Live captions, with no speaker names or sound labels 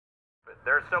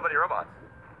There's so many robots.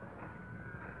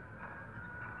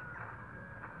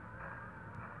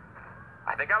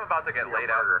 I think I'm about to get laid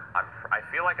out. I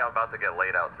feel like I'm about to get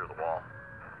laid out through the wall.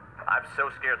 I'm so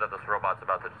scared that this robot's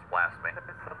about to just blast me.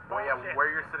 Well, yeah,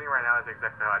 where you're sitting right now is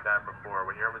exactly how I died before.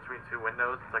 When you're in between two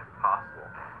windows, it's like impossible.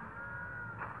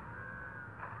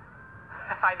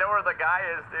 I know where the guy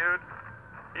is, dude.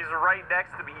 He's right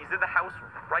next to me. He's in the house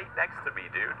right next to me,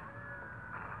 dude.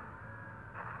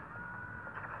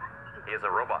 He is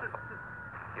a robot.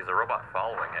 He's a robot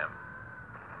following him.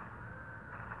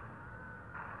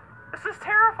 This is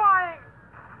terrifying!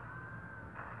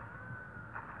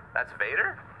 That's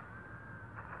Vader?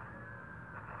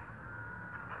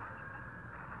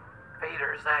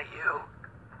 Vader, is that you?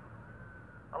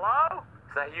 Hello?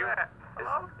 Is that you?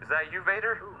 Hello? Is that you,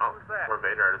 Vader? Oh, Who's that? we're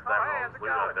Vader. I just died Hey, when I how's was it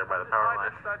leaving out going? there by the power line.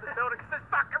 Inside this building, 'cause there's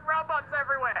fucking robots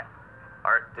everywhere.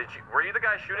 Alright, were you the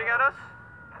guy shooting at us?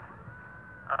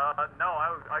 No,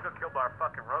 I got killed by a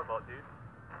fucking robot, dude.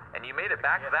 And you made it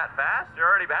back that fast? You're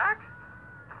already back?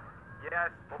 Yeah,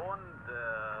 I spawned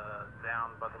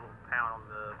down by the little town on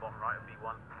the bottom right of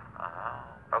B1.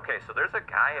 Oh. Okay, so there's a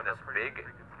guy in this big...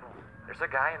 There's a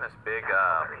guy in this big,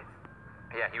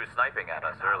 yeah, he was sniping at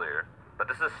us earlier. But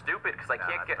this is stupid, because I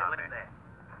can't get... Still in there.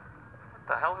 What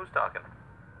the hell? Who's talking?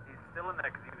 He's still in there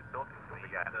because he was talking to me.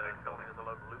 There's a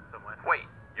local loop somewhere. Wait,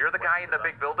 you're the guy in the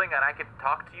big building and I can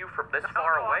talk to you from this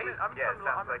far away? Yeah, it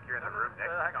sounds like you're in the room next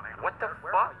to me. Hang on. What the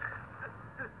fuck?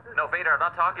 No, Vader, I'm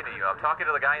not talking to you. I'm talking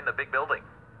to the guy in the big building.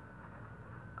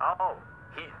 Oh.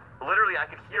 He... Literally, I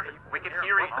can hear... We can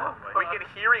hear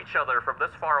each other from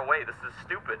this far away. This is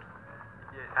stupid.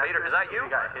 Vader, is that you? You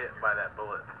got hit by that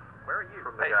bullet. Where are you?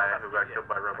 From the guy who got killed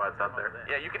by robots out there.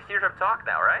 Yeah, you can hear him talk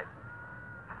now, right?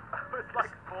 It's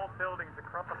like 4 buildings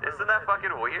across the Isn't that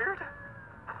fucking weird?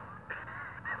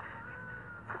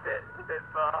 It's a bit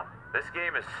far. This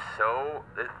game is so...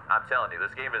 I'm telling you,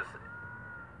 this game is...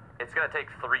 It's gonna take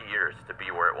 3 years to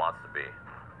be where it wants to be.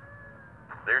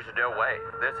 There's no way.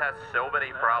 This has so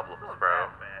many problems, bro.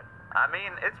 I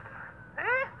mean, it's...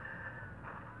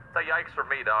 It's a yikes for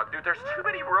me, dog. Dude, there's too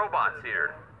many robots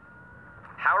here.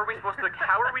 How are we supposed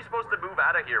to move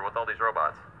out of here with all these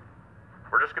robots?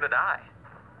 We're just gonna die.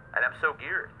 And I'm so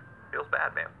geared. Feels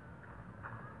bad, man.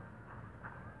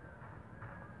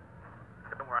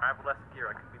 Don't worry, I have less gear.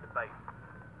 I can be the bait.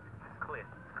 It's clear.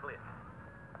 It's clear.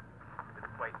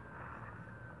 Wait.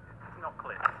 It's not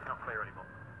clear. It's not clear anymore.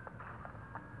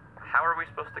 How are we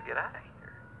supposed to get out of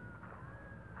here?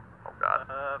 Oh, God.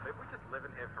 Maybe we just live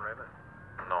in here forever.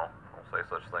 No, don't say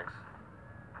such things.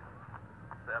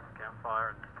 Set up a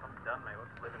campfire and I'm done, mate.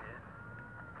 Let's live in here.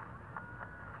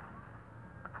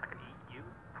 I can eat you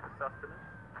for sustenance.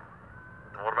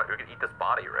 What about we can eat this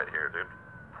body right here, dude?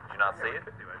 Did you not see it?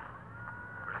 Could do it.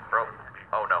 Bro.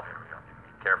 Oh, no.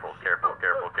 Careful, careful,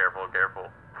 careful, careful,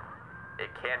 careful.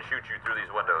 It can shoot you through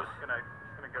these windows. Just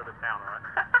gonna go to town, alright?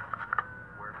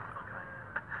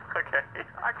 Okay.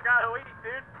 I gotta eat,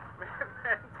 dude.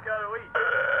 Man's gotta eat.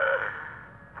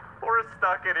 We're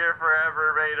stuck in here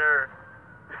forever, Vader.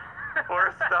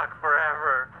 We're stuck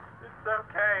forever. It's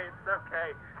okay, it's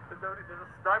okay. There's a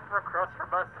sniper across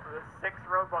from us, and there's 6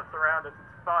 robots around us.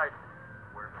 It's fine.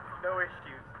 No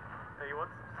issues. Hey, you want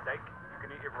some steak? You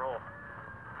can eat it raw.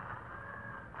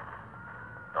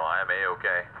 No, I am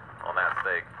A-okay on that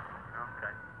steak.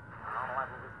 Okay. I'll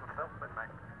handle this myself then,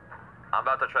 mate. I'm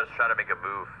about to try to make a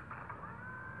move.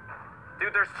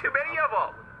 Dude, there's too many of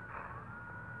them!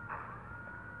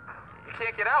 You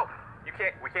can't get out. We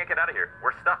can't get out of here.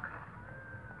 We're stuck.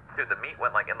 Dude, the meat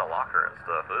went like in the locker and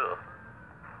stuff. Ugh.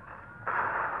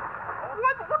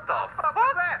 What the fuck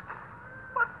was that?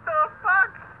 What the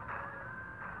fuck?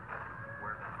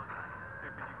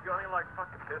 Dude, but you got any, like,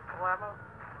 fucking pistol ammo?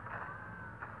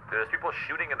 Dude, there's people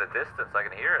shooting in the distance. I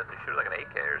can hear it. They shoot like an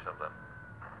AK or something.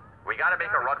 We gotta make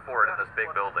a run for it in this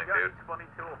big building, dude. You got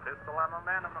 22 or pistol ammo,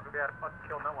 man? I'm not gonna be able to fucking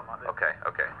kill no one like this. Okay,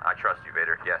 okay. I trust you,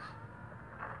 Vader. Yes.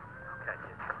 Okay,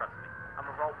 yeah, trust me. I'm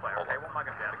a role player, okay? What am I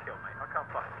gonna be able to kill, mate? I can't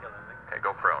fucking kill anything. Okay,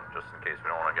 go prone, just in case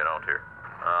we don't want to get owned here.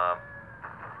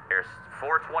 Here's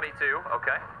 422,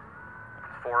 okay.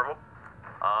 There's 4 of them.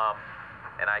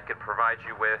 And I could provide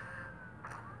you with...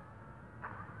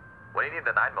 What do you need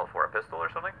the 9mm for? A pistol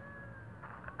or something?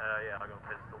 Yeah, I got a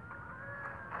pistol.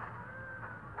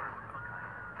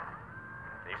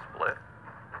 Can you split?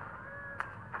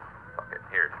 Fuck it.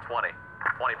 Here, 20.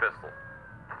 20 pistol.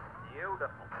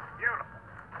 Beautiful. Beautiful.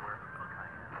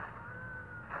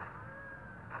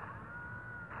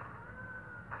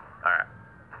 Alright.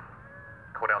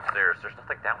 Go downstairs. There's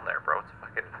nothing down there, bro. It's a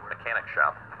fucking mechanic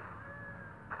shop.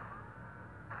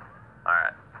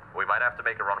 Alright. We might have to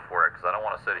make a run for it, because I don't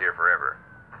want to sit here forever.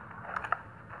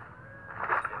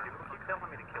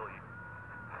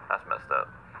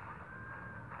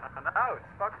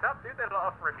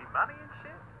 offering me money and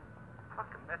shit.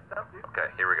 Fucking messed up, dude. Okay,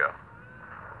 here we go.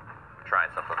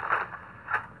 Trying something.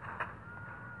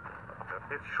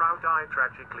 If Shroud died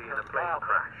tragically in a plane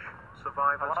crash,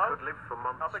 survivors Hello? could live for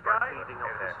months Other by guy? feeding Hey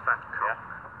off his there. fat cock.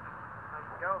 How's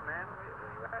it going, man?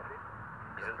 Where you at, dude?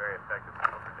 He's in, Very effective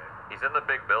smoker, Dave. he's in the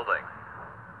big building.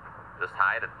 Just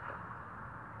hiding.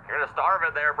 You're gonna starve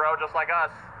in there, bro, just like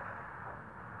us.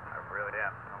 I really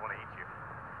am. I want to eat you.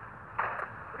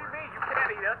 What do you mean? You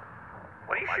can't eat us.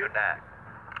 What are you shooting at?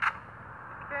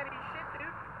 You can't eat shit, dude.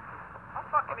 I'll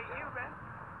fucking eat you, man.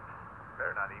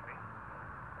 Better not eat me.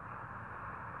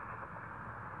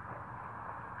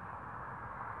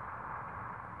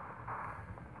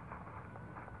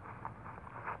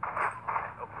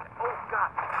 Oh,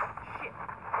 God. Shit.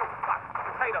 Oh, fuck.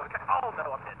 Potato. Oh, no,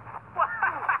 I'm dead.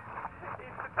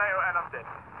 Eat potato and I'm dead.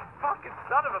 Fucking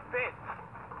son of a bitch.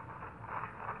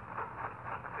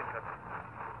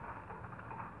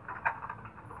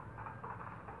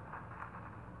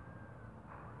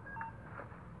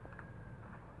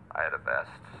 I had a vest,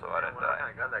 so I didn't What die.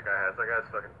 kind of gun that guy has? That guy's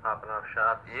fucking popping off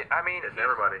shots. Yeah, I mean, It's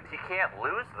everybody. he can't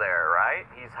lose there, right?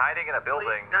 He's hiding in a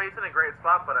building. No, he's in a great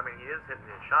spot, but I mean, he is hitting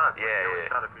his shots. Yeah, Like, he only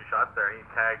yeah. shot a few shots there, and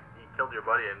he killed your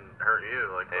buddy and hurt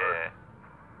you. Like, Yeah.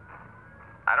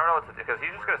 I don't know what to do, because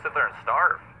he's just gonna sit there and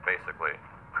starve, basically.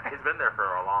 he's been there for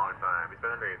a long time. He's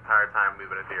been there the entire time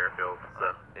we've been at the airfield.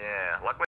 So. Yeah, luckily